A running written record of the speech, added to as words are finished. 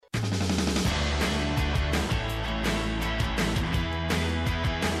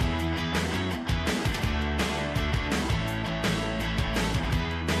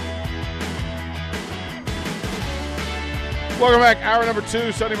Welcome back. Hour number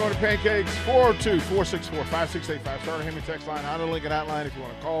 2, Sunday Morning Pancakes, 402-464-5685. Starter Hemi text line, Honda Lincoln hotline. If you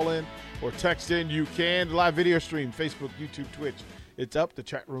want to call in or text in, you can. The live video stream, Facebook, YouTube, Twitch. It's up. The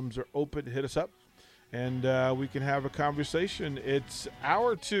chat rooms are open. Hit us up, and we can have a conversation. It's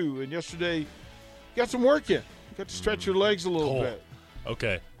hour 2, and yesterday you got some work in. You got to stretch your legs a little bit.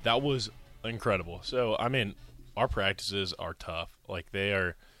 Okay, that was incredible. So, I mean, our practices are tough. Like, we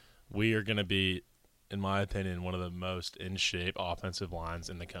are going to be, in my opinion, one of the most in shape offensive lines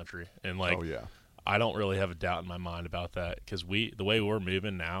in the country. And I don't really have a doubt in my mind about that because the way we're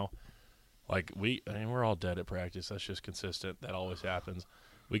moving now, we're all dead at practice. That's just consistent. That always happens.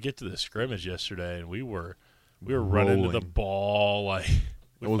 We get to the scrimmage yesterday and we were running to the ball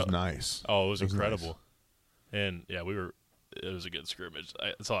it was nice. Oh, it was incredible. Nice. And it was a good scrimmage.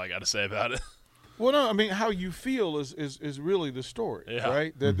 That's all I got to say about it. Well, no, I mean, how you feel is really the story,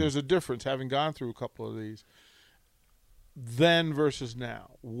 right? There's a difference having gone through a couple of these then versus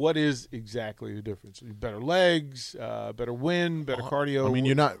now. What is exactly the difference? Better legs, better wind, better cardio? I mean,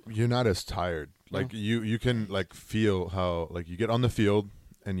 you're not as tired. Like, you can, feel how, you get on the field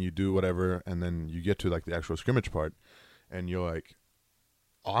and you do whatever, and then you get to, the actual scrimmage part, and you're like,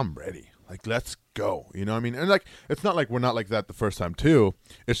 oh, I'm ready. Let's go. You know what I mean? And, it's not like we're not like that the first time, too.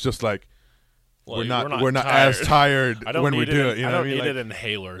 It's just, we're not as tired when we do it. You know what I mean? I don't need an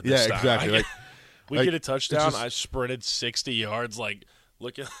inhaler this time. Exactly. We get a touchdown. I sprinted 60 yards,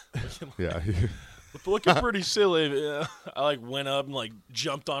 looking pretty silly. I went up and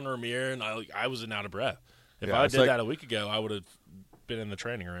jumped on Ramir, and I was out of breath. If I did that a week ago, I would have been in the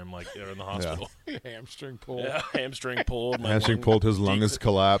training room, or in the hospital. Yeah. Hamstring pulled. Yeah, hamstring pulled. Hamstring pulled. His lung is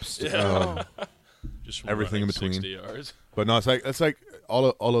collapsed. Yeah. Just everything in between. 60 yards. But no, it's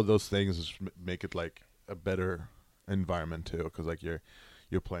all of those things make it a better environment too, because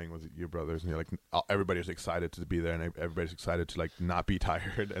you're playing with your brothers, and you're everybody's excited to be there, and everybody's excited to not be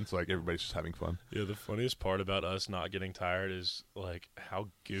tired, and so everybody's just having fun. Yeah, the funniest part about us not getting tired is how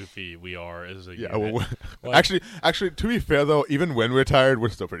goofy we are as a unit. Well, actually, to be fair though, even when we're tired, we're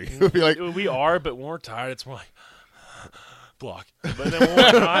still pretty goofy. We are, but when we're tired, it's more block. But then when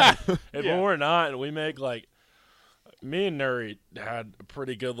we're not, when we're not, and we make me and Nuri had a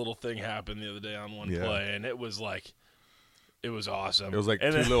pretty good little thing happen the other day on one play, and it was it was awesome. It was two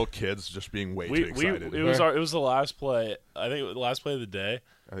little kids just being way too excited. It was the last play. I think it was the last play of the day.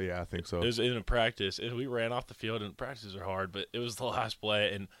 Oh yeah, I think so. It was in a practice, and we ran off the field. And practices are hard, but it was the last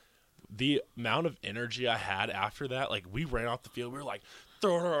play, and the amount of energy I had after that, we ran off the field. We were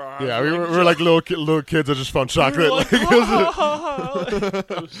throw it around. Yeah, we were like little kids that just found chocolate.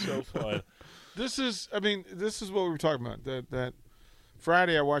 It was so fun. This is what we were talking about. That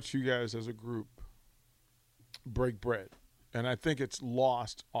Friday, I watched you guys as a group break bread, and I think it's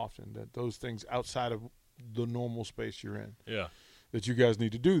lost often that those things outside of the normal space you're in. Yeah, that you guys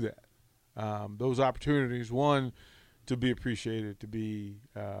need to do that. Those opportunities, one, to be appreciated, to be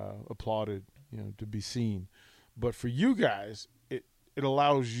applauded, to be seen, but for you guys, it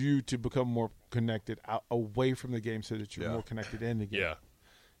allows you to become more connected away from the game, so that you're more connected in the game. Yeah.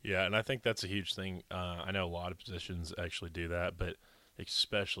 Yeah, and I think that's a huge thing. I know a lot of positions actually do that, but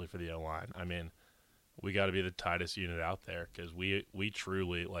especially for the O-line. I mean, we got to be the tightest unit out there because we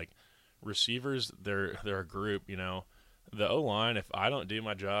truly, receivers, they're a group, The O-line, if I don't do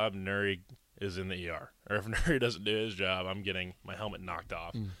my job, Nuri is in the ER. Or if Nuri doesn't do his job, I'm getting my helmet knocked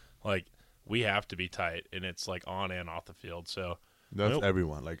off. We have to be tight, and it's, on and off the field. So that's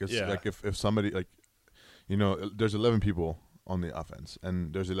everyone. If somebody, there's 11 people on the offense,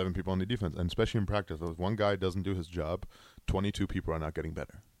 and there's 11 people on the defense, and especially in practice, if one guy doesn't do his job, 22 people are not getting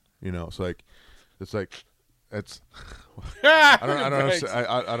better. So it's I don't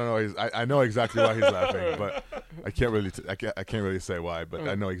know. I know exactly why he's laughing, but I can't really say why, but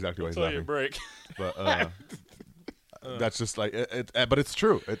I know exactly why he's laughing. Break. But that's just but it's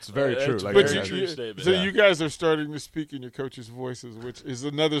true. It's very true. It's a true statement. So you guys are starting to speak in your coaches' voices, which is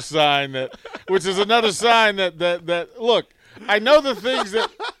another sign that look. I know the things that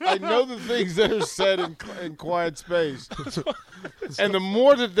are said in quiet space, and the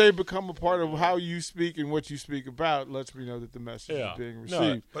more that they become a part of how you speak and what you speak about, lets me know that the message is being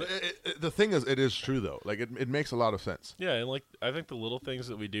received. No, but the thing is, it is true though. It makes a lot of sense. Yeah, and I think the little things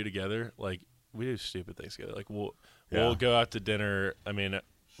that we do together, we do stupid things together. We'll go out to dinner. I mean,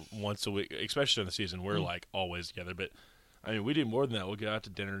 once a week, especially in the season, we're always together. But I mean, we do more than that. We'll go out to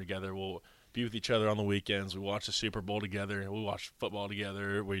dinner together. We'll be with each other on the weekends. We watch the Super Bowl together. We watch football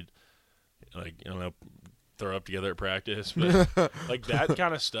together. We throw up together at practice. But that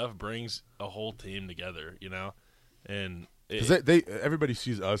kind of stuff brings a whole team together, And everybody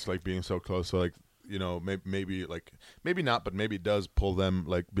sees us being so close. So maybe not, but maybe does pull them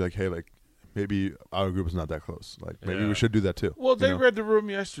be like, hey, like maybe our group is not that close. Like maybe we should do that too. Well, they read the room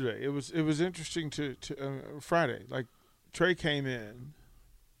yesterday. It was interesting to Friday. Like Trey came in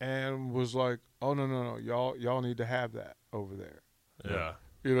and was like, "Oh no, y'all need to have that over there." Yeah.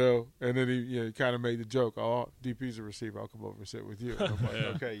 And then he kind of made the joke, "Oh, DP's a receiver. I'll come over and sit with you." And I'm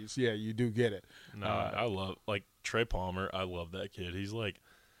like, okay, you do get it. No, I love Trey Palmer. I love that kid. He's like,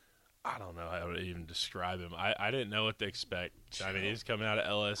 I don't know how to even describe him. I didn't know what to expect. I mean, he's coming out of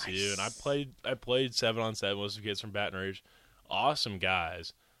LSU, and I played 7-on-7 with some kids from Baton Rouge, awesome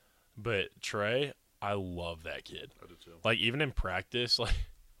guys. But Trey, I love that kid. I do too. Like even in practice, like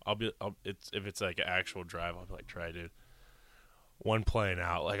if it's like an actual drive, I'll be like, Trey, dude. One plane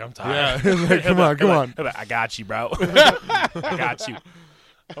out, like I'm tired. Yeah, like, come on. I got you, bro. I got you.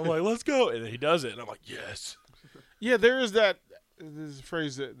 I'm like, let's go, and he does it, and I'm like, yes. Yeah, there's a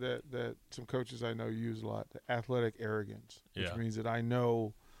phrase that some coaches I know use a lot: the athletic arrogance, which means that I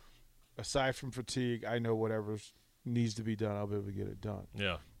know, aside from fatigue, I know whatever needs to be done, I'll be able to get it done.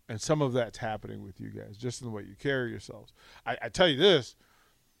 Yeah, and some of that's happening with you guys, just in the way you carry yourselves. I tell you this.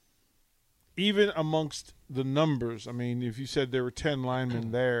 Even amongst the numbers, I mean, if you said there were 10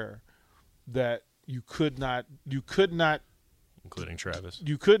 linemen there that you could not, including Travis,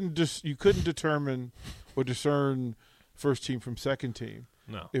 you couldn't determine or discern first team from second team.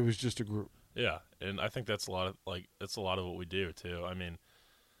 No, it was just a group. Yeah, and I think that's a lot of what we do too. I mean,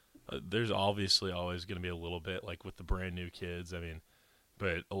 there's obviously always going to be a little bit like with the brand new kids. I mean,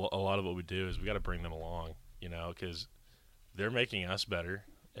 but a lot of what we do is we got to bring them along, because they're making us better,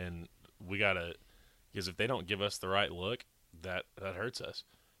 and we gotta, because if they don't give us the right look, that hurts us,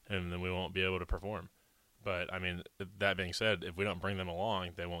 and then we won't be able to perform. But I mean, that being said, if we don't bring them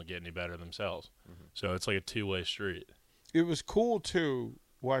along, they won't get any better themselves. Mm-hmm. So it's like a two-way street. It was cool too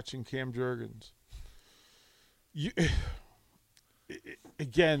watching Cam Jurgens.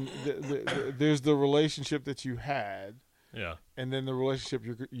 Again, there's the relationship that you had. Yeah. And then the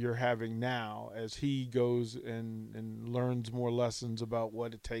relationship you're having now as he goes and learns more lessons about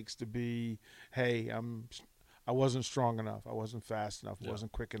what it takes to be, hey, I wasn't strong enough. I wasn't fast enough. I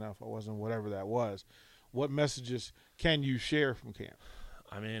wasn't quick enough. I wasn't whatever that was. What messages can you share from Cam?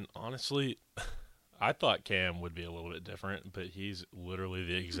 I mean, honestly, I thought Cam would be a little bit different, but he's literally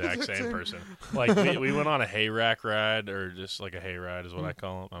the exact same person. Like, we went on a hay rack ride, or just like a hay ride is what I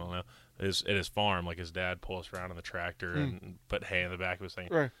call it. I don't know. At his farm, like his dad pulls us around in the tractor and put hay in the back of his thing.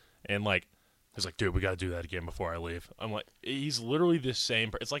 Right. And like, he's like, dude, we got to do that again before I leave. I'm like, he's literally the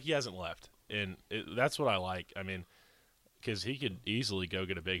same. It's like he hasn't left. And that's what I like. I mean, because he could easily go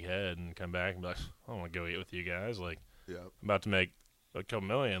get a big head and come back and be like, I don't want to go eat with you guys. Like, I'm about to make a couple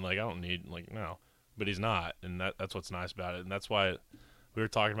million. Like, I don't need, like, no. But he's not. And that's what's nice about it. And that's why we were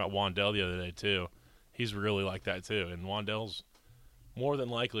talking about Wandell the other day, too. He's really like that, too. And Wandell's more than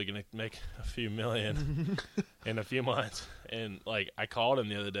likely going to make a few million in a few months. And, like, I called him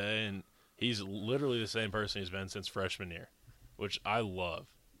the other day, and he's literally the same person he's been since freshman year, which I love.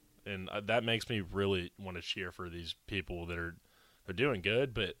 And that makes me really want to cheer for these people that are doing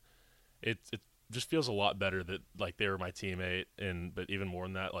good. But it just feels a lot better that, like, they were my teammate. But even more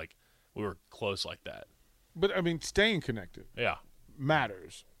than that, like, we were close like that. But, I mean, staying connected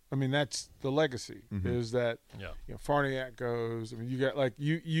matters. I mean, that's the legacy is that, Farniak goes. I mean, you got, like,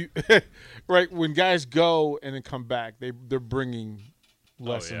 you right, when guys go and then come back, they're bringing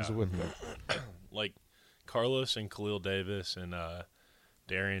lessons with them. Like, Carlos and Khalil Davis and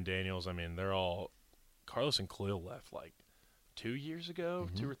Darian Daniels, I mean, they're all – Carlos and Khalil left, like, 2 years ago,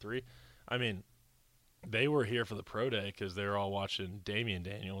 2 or 3. I mean, they were here for the pro day because they were all watching Damian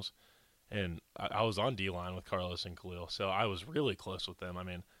Daniels. And I was on D-line with Carlos and Khalil, so I was really close with them. I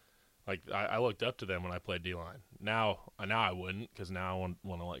mean, like, I looked up to them when I played D-line. Now I wouldn't, because now I want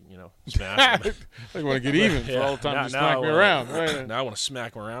to, like, smash them. I want to get even for all the time you smack me around. Right? Now I want to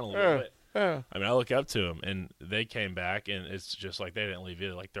smack them around a little bit. I mean, I look up to them, and they came back, and it's just like they didn't leave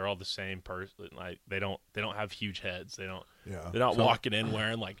either. Like, they're all the same person. Like, they don't have huge heads. They're not walking in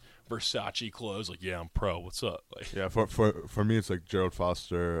wearing, like, Versace clothes. Like, I'm pro. What's up? Like, for me, it's like Gerald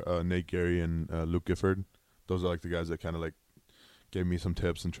Foster, Nate Gary, and Luke Gifford. Those are like the guys that kind of like gave me some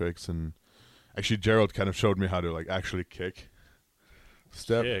tips and tricks. And actually, Gerald kind of showed me how to like actually kick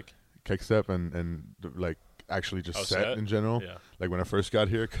step, and like actually just set in general. Yeah. Like when I first got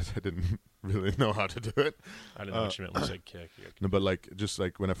here, because I didn't really know how to do it. I didn't know what you meant when you said kick. No, but like just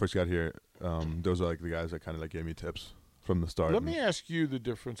like when I first got here, those are like the guys that kind of like gave me tips from the start. Let me ask you the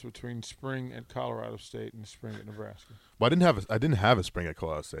difference between spring at Colorado State and spring at Nebraska. Well, I didn't have a spring at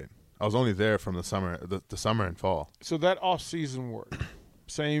Colorado State. I was only there from the summer and fall. So that off-season work,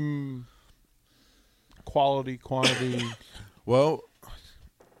 same quality, quantity? Well,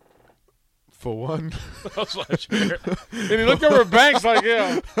 for one, And he looked over at Banks like,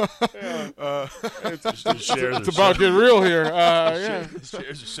 it's about to get real here. These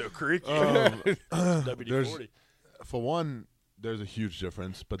chairs are so creaky. there's, WD-40. for one, there's a huge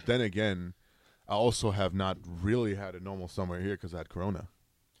difference. But then again, I also have not really had a normal summer here because I had Corona.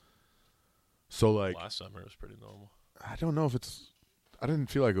 So like Last summer it was pretty normal. I don't know if I didn't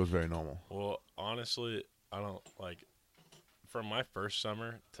feel like it was very normal. Well, honestly, I don't like. From my first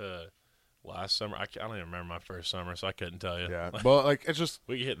summer to last summer, I don't even remember my first summer, so I couldn't tell you. Yeah, but like it's just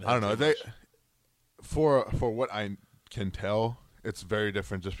We get hit in the I don't head know. too They much. for what I can tell, it's very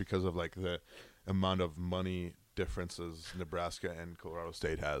different just because of like the amount of money differences Nebraska and Colorado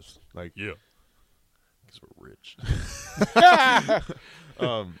State has. Like Yeah. Because we're rich.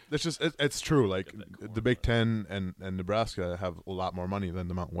 it's just it's true. Like the Big Ten and Nebraska have a lot more money than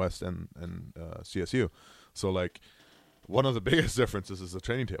the Mountain West and CSU. So like one of the biggest differences is the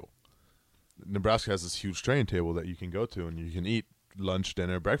training table. Nebraska has this huge training table that you can go to and you can eat lunch,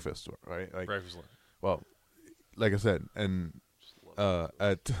 dinner, breakfast, right? Like Breakfast lunch. well, like I said, and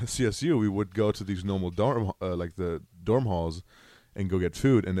at CSU we would go to these normal dorm like the dorm halls and go get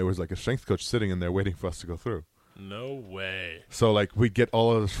food, and there was like a strength coach sitting in there waiting for us to go through. No way. So like we get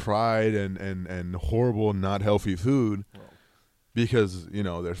all of this fried and horrible, not healthy food because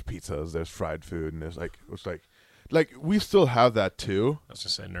there's pizzas, there's fried food, and there's like like we still have that too. I was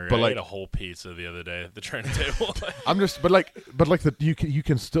just saying, Nuri, But, I like- ate a whole pizza the other day at the training table. I'm just but like the you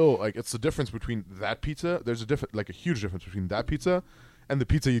can still like it's the difference between that pizza. There's a huge difference between that pizza and the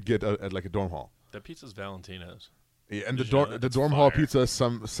pizza you'd get at like a dorm hall. That pizza's Valentino's. Yeah, and the Did you know dorm that? the It's dorm hall fire. pizza is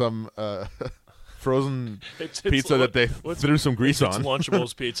some frozen It's pizza that they threw some grease it's on.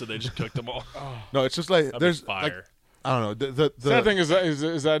 Lunchables pizza. They just cooked them all. No, it's just like That'd there's be fire. like I don't know the Sad thing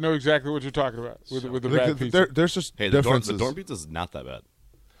is I know exactly what you're talking about with the like, bad pizza. there's just Hey, the differences. dorm pizza is not that bad.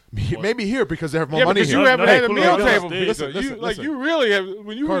 Maybe here because they have more Yeah, money because here. you haven't No, had a no, meal no, table no, pizza. listen. You really have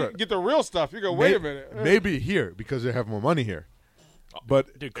when you Carter. get the real stuff. You go, wait a minute. Maybe here because they have more money here.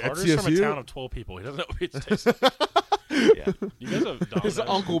 But Dude, at Carter's from a CSU town of 12 people. He doesn't know what pizza tastes like. Yeah. You guys have Domino's. His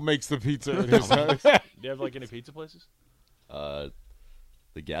uncle makes the pizza in his house. Do you have like any pizza places?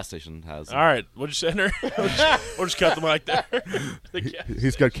 The gas station has. All right, what'd you say, Nuri? We'll just cut the mic there. The gas-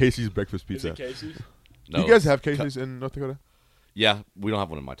 he's got Casey's breakfast Is pizza. it Casey's? No, Do you guys it's have Casey's in North Dakota? Yeah, we don't have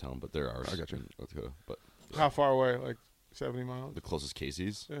one in my town, but there are. I got you. in North Dakota, but How far away? Like 70 miles? the closest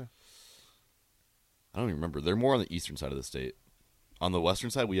Casey's. Yeah. I don't even remember. They're more on the eastern side of the state. On the western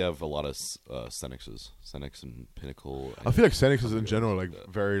side, we have a lot of Cenexes, Cenex and Pinnacle. I feel like Senex is in general like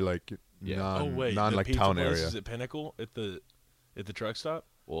very like Yeah. Oh wait, non the like pizza town place area. is at Pinnacle at the truck stop.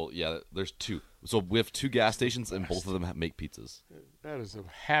 Well, yeah, there's two. So we have two gas stations, and both of them make pizzas. That is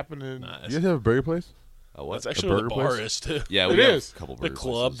happening. Nah, You guys have a burger place? What? that's actually where the burger bar place? is too. Yeah, It we have is. a couple The burger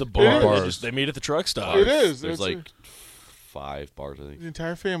club, places. the It bar, is. they, they meet at the truck stop. It is. There's It's like 5 bars, I think. the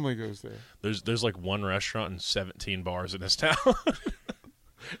entire family goes there. There's like one restaurant and 17 bars in this town.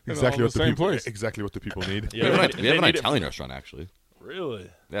 Exactly all what the the same people place. exactly what the people need. Yeah, we have they an, we have an need it- Italian restaurant, actually. Really?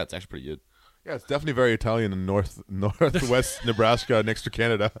 Yeah, it's actually pretty good. Yeah, it's definitely very Italian in northwest Nebraska next to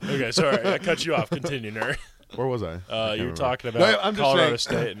Canada. Okay, sorry, I cut you off. Continue, Nuri. Where was I? I can't You were remember. talking No, about I'm just Colorado saying-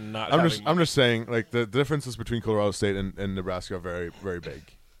 State and not. I'm just saying like the differences between Colorado State and Nebraska are very very big,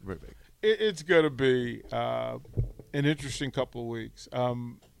 very big. It's going to be an interesting couple of weeks.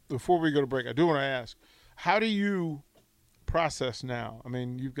 Before we go to break, I do want to ask, how do you process now? I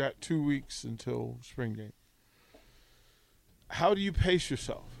mean, you've got 2 weeks until spring game. How do you pace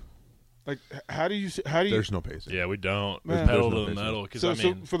yourself? Like, how do you? There's no pacing. Yeah, we don't. Man. Pedal There's no to the pacing. metal because So, I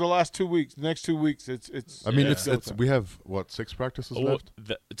mean, for the last 2 weeks, the next 2 weeks, it's. I mean, Yeah. it's we have what 6 practices well,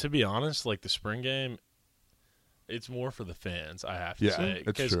 left. to be honest, like the spring game, it's more for the fans. I have to Yeah, say,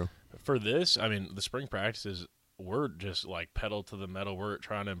 it's 'cause true. For this, I mean, the spring practices, we're just like pedal to the metal. We're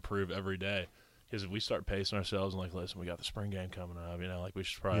trying to improve every day. Because if we start pacing ourselves and like, listen, we got the spring game coming up, like we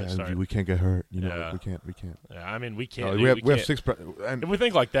should probably Yeah, start. we can't get hurt. You know, Yeah. we can't. Yeah, I mean, we No, can't. we have can't- 6 and If we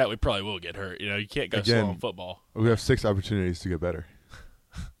think like that, we probably will get hurt. You can't go slow Again, in football. we have 6 opportunities to get better.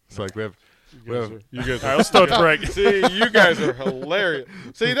 So like we have You guys All right, let's start the break. See, you guys are hilarious.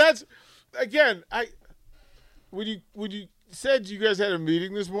 See, that's again. When you said you guys had a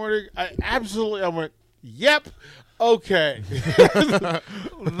meeting this morning, I went, yep, okay.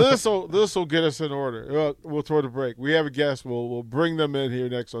 This will get us in order. We'll throw the break. We have a guest. We'll bring them in here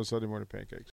next on Sunday Morning Pancakes.